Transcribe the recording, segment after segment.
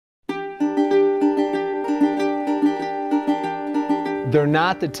They're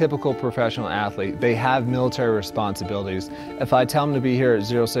not the typical professional athlete. They have military responsibilities. If I tell them to be here at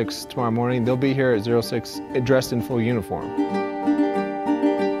 06 tomorrow morning, they'll be here at 06 dressed in full uniform.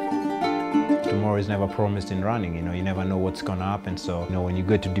 Tomorrow is never promised in running, you know, you never know what's gonna happen. So, you know, when you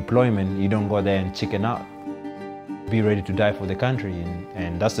go to deployment, you don't go there and chicken out. Be ready to die for the country.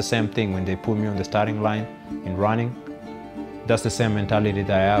 And that's the same thing when they put me on the starting line in running. That's the same mentality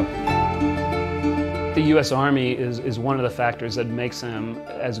that I have. The U.S. Army is one of the factors that makes them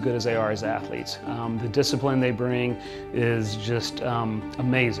as good as they are as athletes. The discipline they bring is just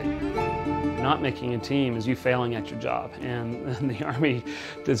amazing. Not making a team is you failing at your job, and the Army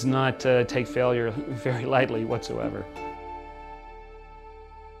does not take failure very lightly whatsoever.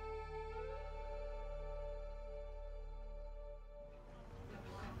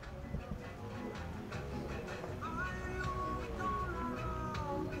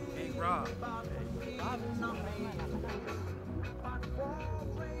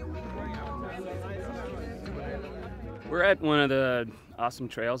 We're at one of the awesome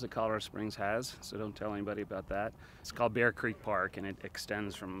trails that Colorado Springs has, so don't tell anybody about that. It's called Bear Creek Park, and it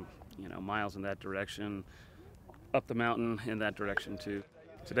extends from, you know, miles in that direction, up the mountain in that direction too.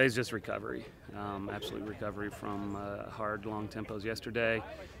 Today's just recovery, absolute recovery from hard, long tempos yesterday.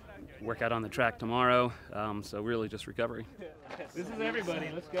 Work out on the track tomorrow, so really just recovery. This is everybody,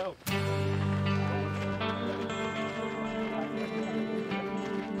 let's go.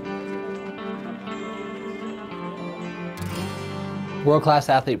 World Class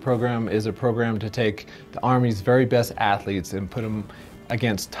Athlete Program is a program to take the Army's very best athletes and put them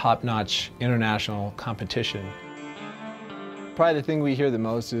against top-notch international competition. Probably the thing we hear the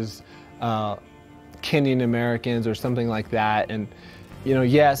most is Kenyan Americans or something like that. And, you know,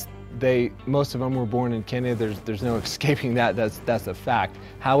 yes, most of them were born in Kenya. There's no escaping that. That's a fact.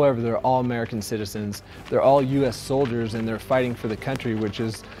 However, they're all American citizens. They're all U.S. soldiers, and they're fighting for the country, which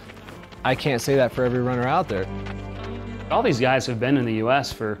is, I can't say that for every runner out there. All these guys have been in the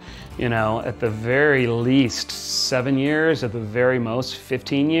U.S. for, you know, at the very least 7 years, at the very most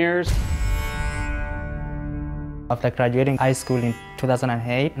 15 years. After graduating high school in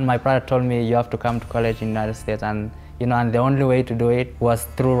 2008, my brother told me you have to come to college in the United States, and you know, and the only way to do it was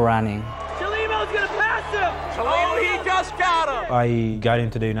through running. Chelimo's gonna pass him! Oh, he just got him! I got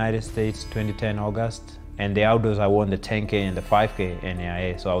into the United States 2010 August, and the outdoors I won the 10K and the 5K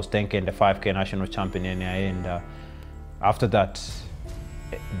NCAA. So I was 10K and the 5K national champion NCAA, and after that,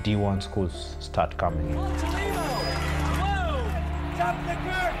 D1 schools start coming in. Paul Chelimo! Whoa! Top of the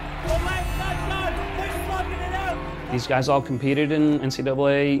curve! The light's not done! They're slugging it out! These guys all competed in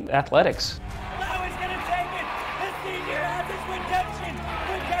NCAA athletics. Lawi's gonna take it! The senior has his redemption!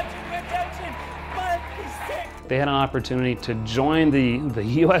 But he's sick! They had an opportunity to join the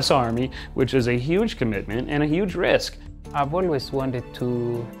U.S. Army, which is a huge commitment and a huge risk. I've always wanted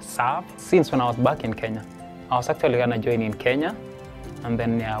to serve since when I was back in Kenya. I was actually gonna join in Kenya, and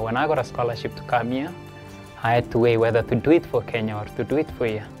then when I got a scholarship to come here, I had to weigh whether to do it for Kenya or to do it for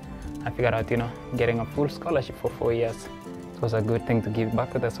here. I figured out, you know, getting a full scholarship for 4 years, it was a good thing to give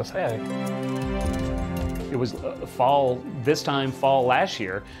back to the society. It was fall last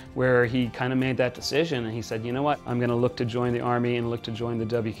year, where he kind of made that decision, and he said, you know what, I'm gonna look to join the Army and look to join the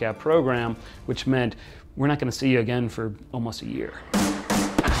WCAP program, which meant we're not gonna see you again for almost a year.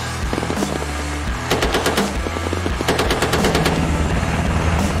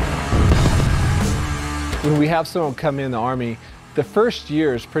 When we have someone come in the Army, the first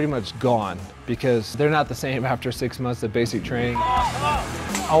year is pretty much gone because they're not the same after 6 months of basic training.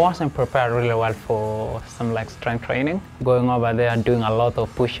 I wasn't prepared really well for some like strength training. Going over there and doing a lot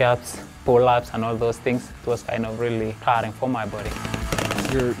of push-ups, pull-ups and all those things, it was kind of really tiring for my body.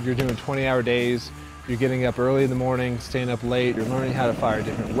 You're doing 20-hour days, you're getting up early in the morning, staying up late, you're learning how to fire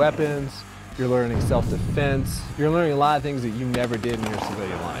different weapons, you're learning self-defense, you're learning a lot of things that you never did in your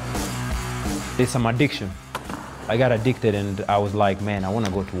civilian life. It's some addiction. I got addicted and I was like, man, I want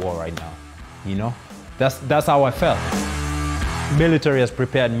to go to war right now. You know? That's how I felt. Military has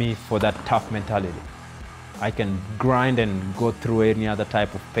prepared me for that tough mentality. I can grind and go through any other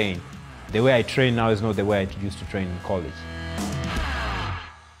type of pain. The way I train now is not the way I used to train in college.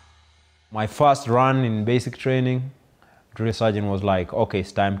 My first run in basic training, drill sergeant was like, okay,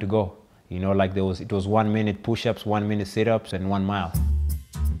 it's time to go. You know, like it was 1 minute push-ups, 1 minute sit-ups, and 1 mile.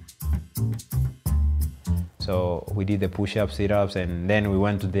 So we did the push-ups, sit-ups, and then we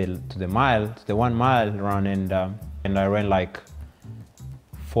went to the 1 mile run, and I ran like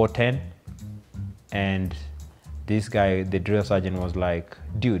 4:10. And this guy, the drill sergeant, was like,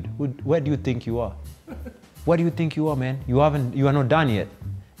 "Dude, where do you think you are? What do you think you are, man? You are not done yet,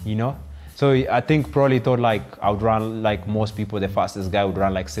 you know." So I think probably thought like I would run like most people, the fastest guy would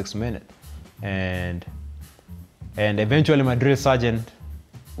run like 6 minutes. And eventually my drill sergeant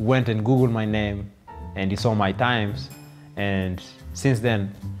went and Googled my name and he saw my times. And since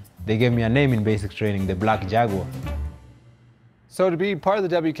then, they gave me a name in basic training, the Black Jaguar. So to be part of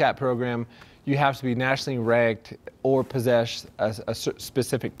the WCAP program, you have to be nationally ranked or possess a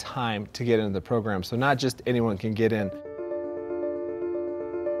specific time to get into the program. So not just anyone can get in.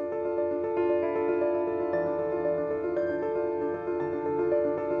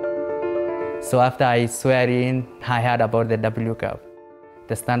 So after I swear in, I heard about the WCAP.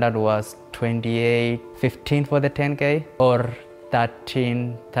 The standard was 28:15 for the 10K or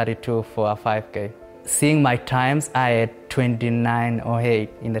 13:32 for a 5K. Seeing my times, I had 29:08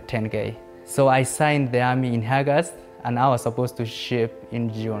 in the 10K. So I signed the Army in August and I was supposed to ship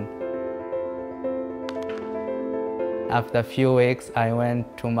in June. After a few weeks, I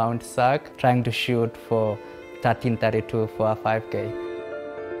went to Mount Sac trying to shoot for 13:32 for a 5K.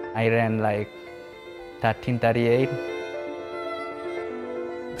 I ran like 13:38.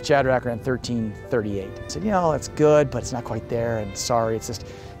 Shadrack ran 13:38. I said, you know, that's good, but it's not quite there, and sorry, it's just,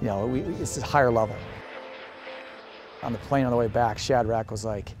 you know, it's a higher level. On the plane on the way back, Shadrack was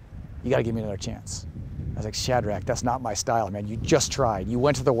like, you gotta give me another chance. I was like, Shadrack, that's not my style, man. You just tried, you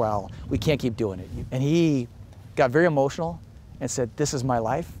went to the well, we can't keep doing it. And he got very emotional and said, this is my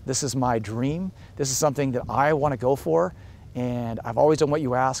life, this is my dream, this is something that I wanna go for, and I've always done what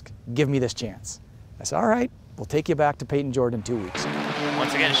you ask, give me this chance. I said, all right, we'll take you back to Peyton Jordan in 2 weeks.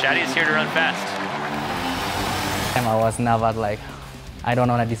 Once again, Shaddy is here to run fast. And I was never like, I don't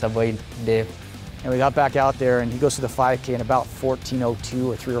want to disappoint Dave. And we got back out there and he goes to the 5K in about 14:02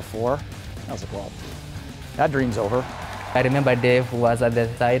 or 3 or 4. I was like, well, that dream's over. I remember Dave was at the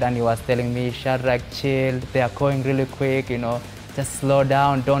side and he was telling me, Shadrack, chill, they are going really quick, you know, just slow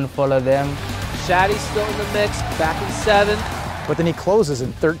down, don't follow them. Shaddy's still in the mix, back in 7th. But then he closes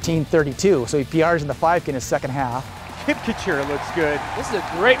in 13:32, so he PRs in the 5K in his second half. Kipchirchir looks good. This is a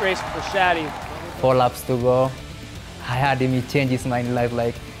great race for Shaddy. 4 laps to go. I had him, he changed his mind,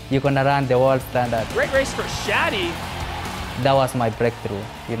 like, you're gonna run the world standard. Great race for Shaddy. That was my breakthrough,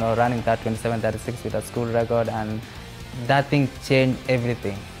 you know, running that 27:36 with a school record, and that thing changed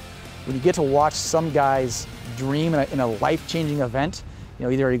everything. When you get to watch some guy's dream in a life-changing event, you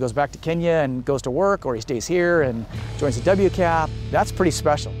know, either he goes back to Kenya and goes to work, or he stays here and joins the WCAP, that's pretty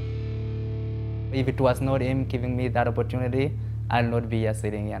special. If it was not him giving me that opportunity, I'll not be here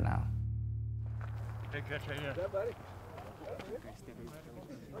sitting here now. Big catch right here. Yeah, buddy.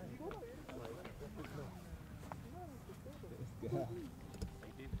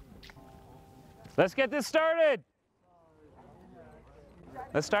 Let's get this started.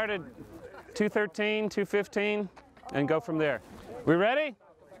 Let's start at 2:13, 2:15, and go from there. We ready?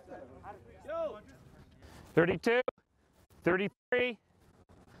 32, 33,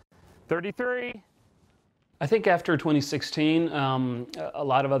 33. I think after 2016, a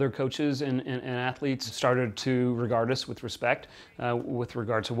lot of other coaches and athletes started to regard us with respect with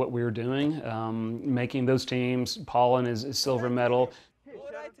regard to what we were doing, making those teams. Paul and his silver medal.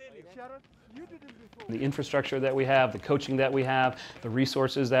 The infrastructure that we have, the coaching that we have, the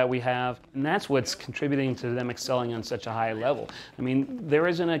resources that we have, and that's what's contributing to them excelling on such a high level. I mean, there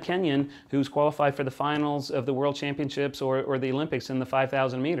isn't a Kenyan who's qualified for the finals of the World Championships or the Olympics in the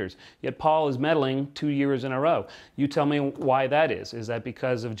 5,000 meters, yet Paul is medaling 2 years in a row. You tell me why that is. Is that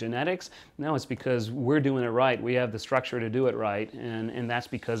because of genetics? No, it's because we're doing it right. We have the structure to do it right, and that's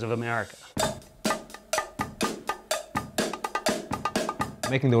because of America.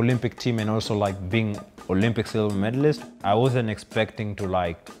 Making the Olympic team and also like being Olympic silver medalist, I wasn't expecting to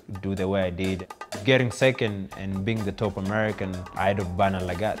like do the way I did. Getting second and being the top American, I had a banner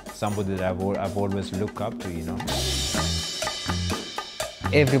like that. Somebody that I've always looked up to, you know.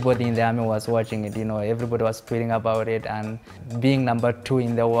 Everybody in the Army was watching it, you know, everybody was tweeting about it, and being number 2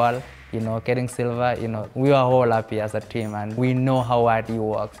 in the world, you know, getting silver, you know, we were all happy as a team and we know how hard you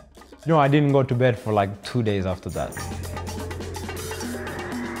work. You know, I didn't go to bed for like 2 days after that.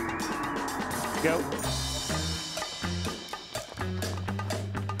 Go.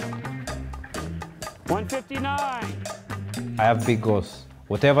 $159. I have big goals.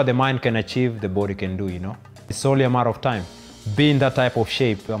 Whatever the mind can achieve, the body can do, you know. It's only a matter of time. Be in that type of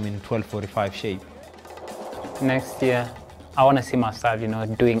shape, I'm in 12:45 shape. Next year, I want to see myself, you know,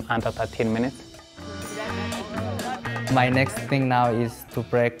 doing under 13 minutes. My next thing now is to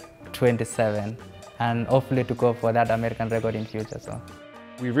break 27 and hopefully to go for that American record in future. So.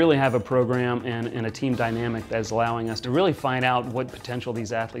 We really have a program and a team dynamic that is allowing us to really find out what potential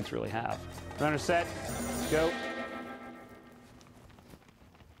these athletes really have. Runner set, go.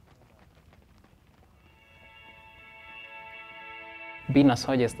 being a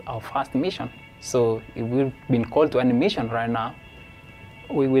soldier is our first mission. So if we've been called to any mission right now,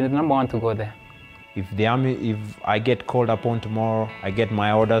 we will number one to go there. If I get called upon tomorrow, I get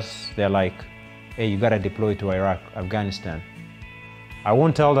my orders, they're like, hey, you gotta deploy to Iraq, Afghanistan. I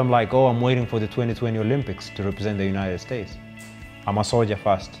won't tell them like, oh, I'm waiting for the 2020 Olympics to represent the United States. I'm a soldier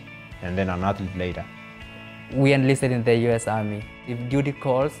first, and then an athlete later. We enlisted in the US Army. If duty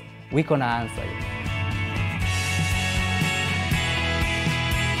calls, we're gonna answer it.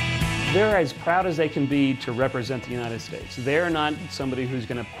 They're as proud as they can be to represent the United States. They're not somebody who's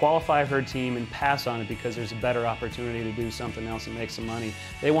going to qualify her team and pass on it because there's a better opportunity to do something else and make some money.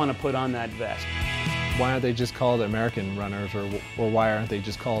 They want to put on that vest. Why aren't they just called American runners, or why aren't they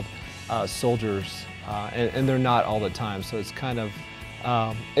just called soldiers? And they're not all the time, so it's kind of,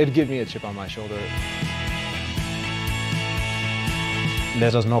 it'd give me a chip on my shoulder.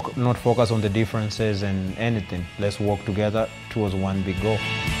 Let us not focus on the differences and anything. Let's work together towards one big goal.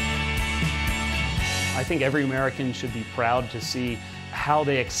 I think every American should be proud to see how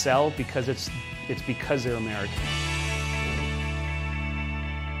they excel because it's because they're American.